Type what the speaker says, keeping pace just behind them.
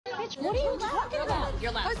bitch? What are you talking about?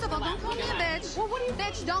 You're loud. First of all, don't call me a bitch. Well, what are you?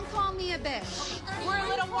 Bitch, don't call me a bitch. We're a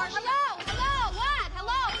little more. Hello, what?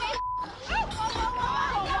 Hello?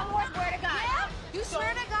 One more swear to God. Yeah? You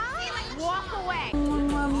swear to God? Walk away.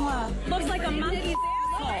 Looks like a monkey's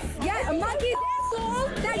asshole. Yeah, a monkey's asshole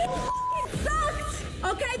that you fucking sucked.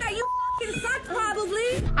 Okay, that you fucking sucked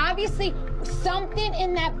probably. Obviously, something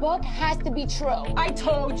in that book has to be true. I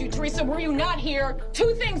told you, Teresa, were you not here?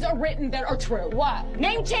 2 things are written that are true. What?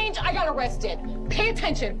 Name change, I got arrested. Pay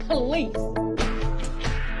attention, police.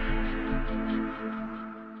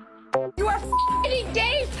 You are f***ing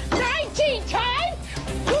Dave 19 times?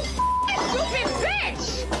 You f***ing stupid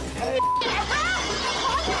bitch!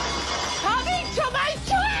 Coming to my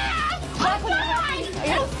trap!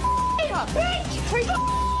 You f***ing bitch! Teresa,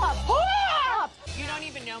 up! You don't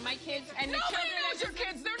even know my kids, and the Nobody children knows your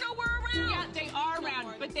kids. They're nowhere around. Yeah, they are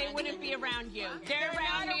around, but they wouldn't be around you. They're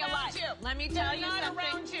around me a around lot. you. Let me tell you Not something.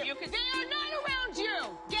 around you. could, They are not around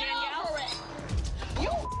you. Get Danielle? over it. You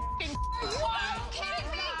f***ing. Are you kidding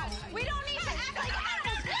me? We don't need to act like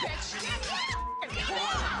animals, bitch!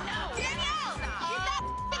 Danielle! Danielle! She's not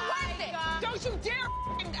f***ing worth it! Don't you dare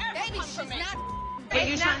f***ing ever Baby, come for she's me.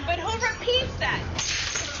 not But who repeats that?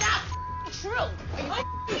 It's not true. Are you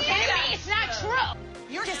kidding me? It's not true.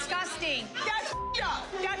 You're disgusting. That's up.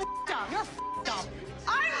 That's up. You're up.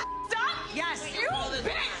 I'm up? Yes. You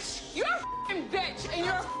bitch. You're a bitch. And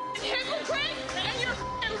you're a hypocrite. And you're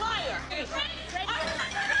a liar.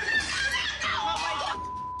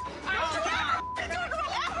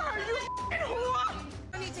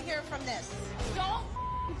 I need to hear from this. Don't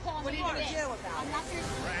call me What are you going to bitch. do about I'm it? not your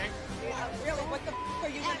Frank, Really, what the are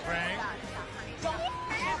you going to do about it? Don't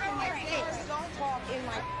Talk in my face. Don't talk in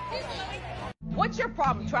my face. What's your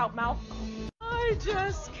problem, trout mouth? I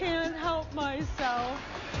just can't help myself.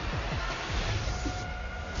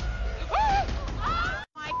 You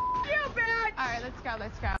bitch! All right, let's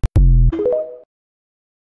go.